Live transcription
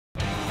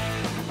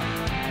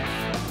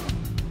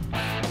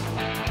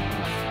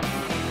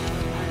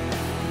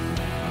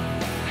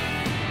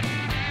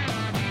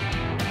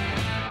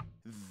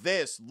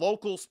This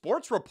local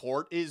sports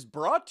report is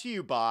brought to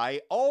you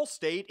by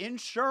Allstate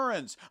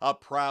Insurance, a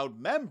proud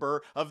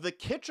member of the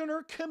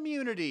Kitchener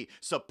community,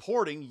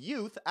 supporting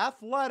youth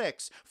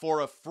athletics.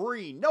 For a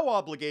free,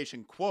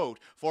 no-obligation quote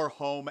for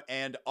home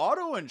and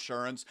auto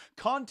insurance,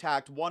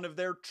 contact one of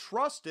their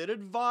trusted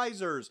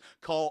advisors.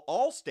 Call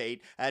Allstate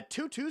at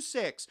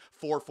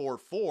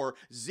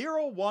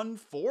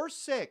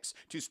 226-444-0146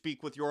 to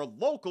speak with your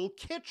local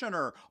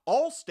Kitchener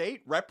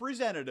Allstate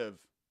representative.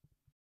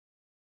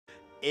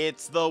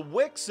 It's the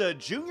WCSSAA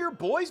Junior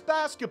Boys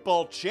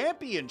Basketball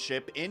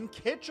Championship in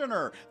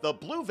Kitchener. The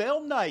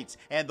Bluevale Knights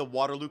and the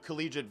Waterloo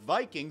Collegiate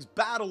Vikings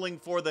battling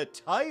for the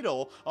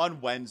title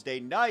on Wednesday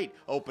night.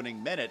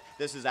 Opening minute,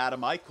 this is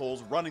Adam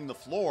Eichholz running the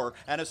floor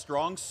and a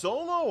strong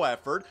solo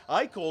effort.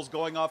 Eichholz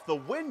going off the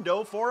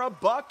window for a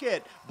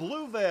bucket.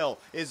 Bluevale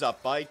is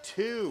up by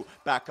 2.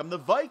 Back come the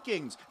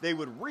Vikings. They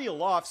would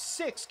reel off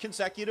 6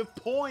 consecutive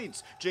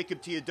points.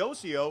 Jacob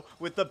Teodosio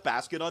with the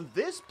basket on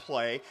this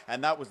play,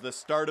 and that was the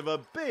start of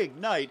a big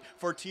night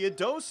for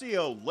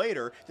Teodosio.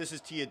 Later, this is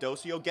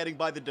Teodosio getting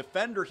by the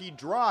defender. He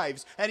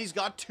drives, and he's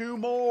got 2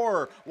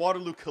 more.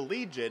 Waterloo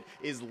Collegiate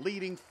is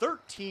leading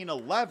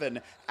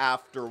 13-11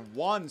 after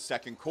 1.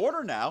 Second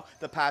quarter now.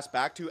 The pass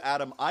back to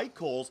Adam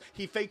Eichholz.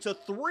 He fakes a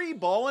 3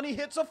 ball, and he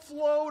hits a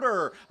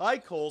floater.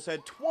 Eichholz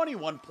had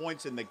 21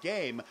 points in the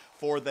game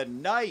for the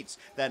Knights.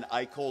 Then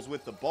Eichholz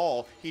with the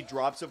ball. He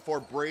drops it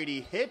for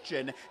Brady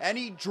Hitchin, and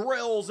he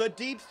drills a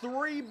deep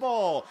 3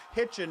 ball.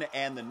 Hitchin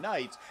and the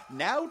Knights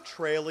now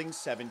trailing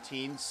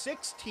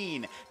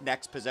 17-16.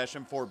 Next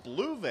possession for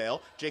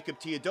Bluevale. Jacob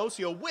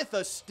Teodosio with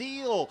a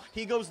steal.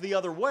 He goes the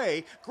other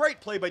way.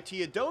 Great play by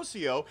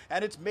Teodosio,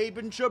 and it's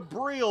Mabin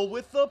Jabril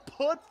with the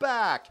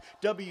putback.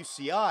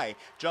 WCI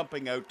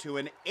jumping out to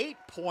an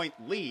 8-point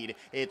lead.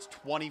 It's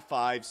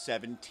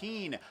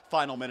 25-17.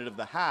 Final minute of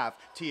the half.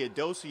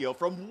 Teodosio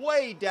from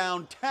way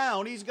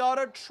downtown. He's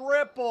got a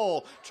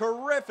triple.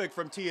 Terrific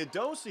from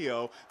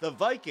Teodosio. The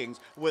Vikings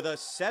with a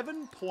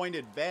 7-point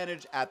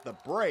advantage at the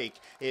break.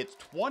 It's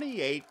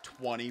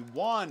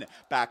 28-21.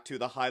 Back to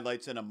the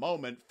highlights in a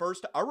moment.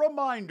 First, a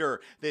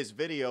reminder, this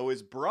video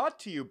is brought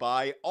to you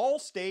by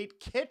Allstate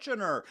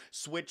Kitchener.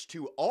 Switch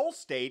to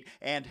Allstate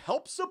and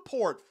help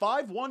support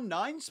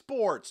 519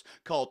 Sports.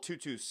 Call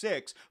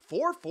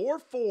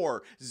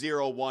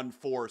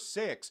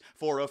 226-444-0146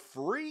 for a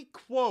free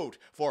quote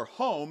for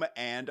home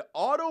and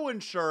auto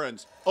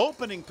insurance.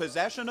 Opening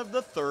possession of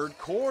the third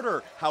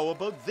quarter. How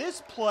about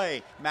this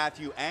play?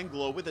 Matthew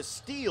Anglo with a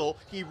steal.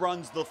 He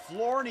runs the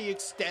floor and he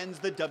extends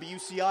the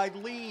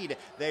WCI lead.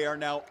 They are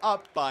now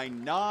up by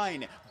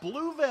 9.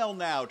 Bluevale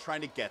now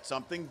trying to get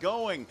something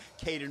going.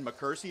 Caden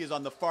McCursey is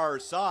on the far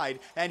side,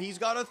 and he's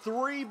got a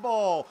 3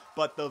 ball,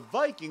 but the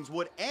Vikings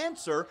would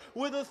answer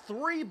with a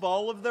 3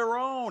 ball of their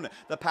own.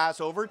 The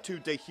pass over to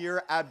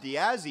Dahir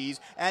Abdiaziz,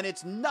 and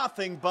it's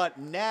nothing but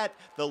net.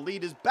 The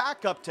lead is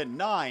back up to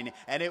 9,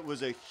 and it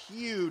was a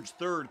huge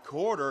third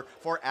quarter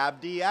for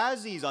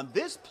Abdiaziz. On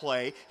this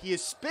play, he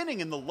is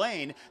spinning in the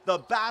lane. The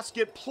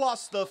basket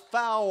plus the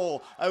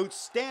foul.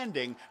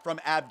 Outstanding from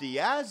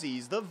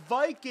Abdiaziz. The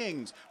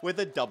Vikings with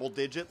a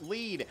double-digit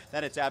lead.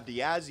 Then it's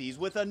Abdiaziz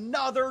with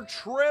another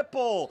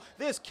triple.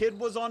 This kid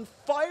was on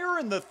fire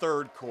in the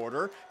third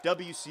quarter.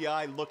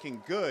 WCI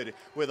looking good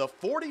with a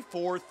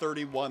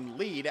 44-31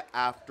 lead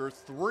after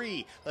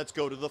 3. Let's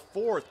go to the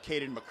fourth.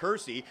 Caden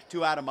McCursey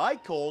to Adam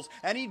Eichholz,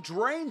 and he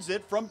drains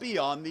it from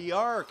beyond the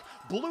arc.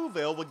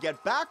 Bluevale would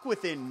get back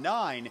within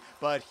 9,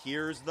 but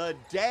here's the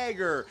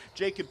dagger.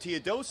 Jacob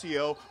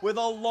Teodosio with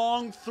a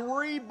long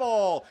 3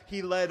 ball.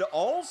 He led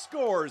all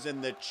scorers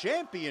in the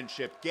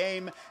championship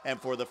game, and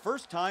for the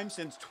first time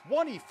since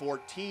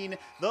 2014,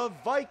 the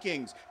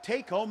Vikings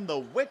take home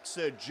the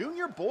WCSSAA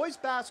Junior Boys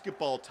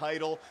Basketball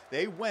title.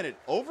 They win it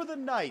over the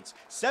Knights.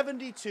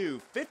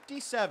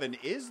 72-57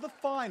 is the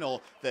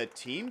final. The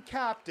team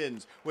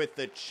captains with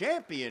the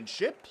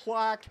championship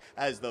plaque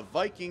as the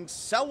Vikings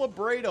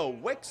celebrate a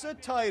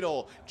WCSSAA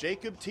title.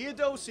 Jacob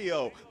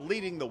Teodosio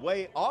leading the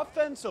way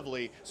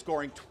offensively,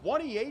 scoring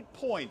 28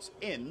 points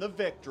in the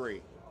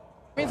victory.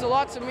 It means a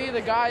lot to me, the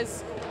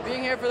guys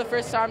being here for the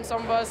first time.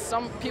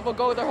 Some people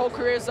go their whole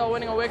careers though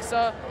winning a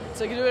WCSSAA.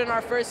 To do it in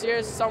our first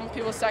years, some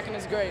people's second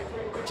is great.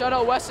 Shout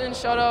out Weston,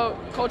 shout out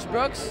Coach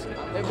Brooks.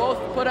 They both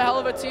put a hell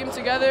of a team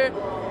together,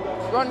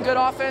 run good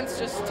offense,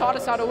 just taught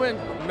us how to win.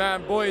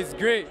 Man, boys,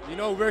 great. You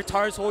know, worked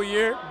hard this whole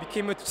year,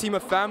 became a team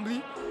of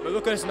family, but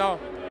look at us now.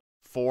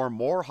 For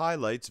more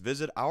highlights,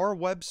 visit our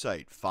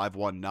website,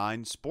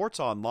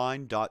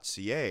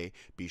 519sportsonline.ca.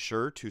 Be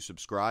sure to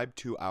subscribe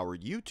to our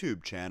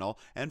YouTube channel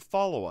and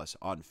follow us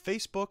on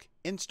Facebook,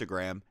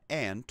 Instagram,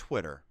 and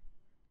Twitter.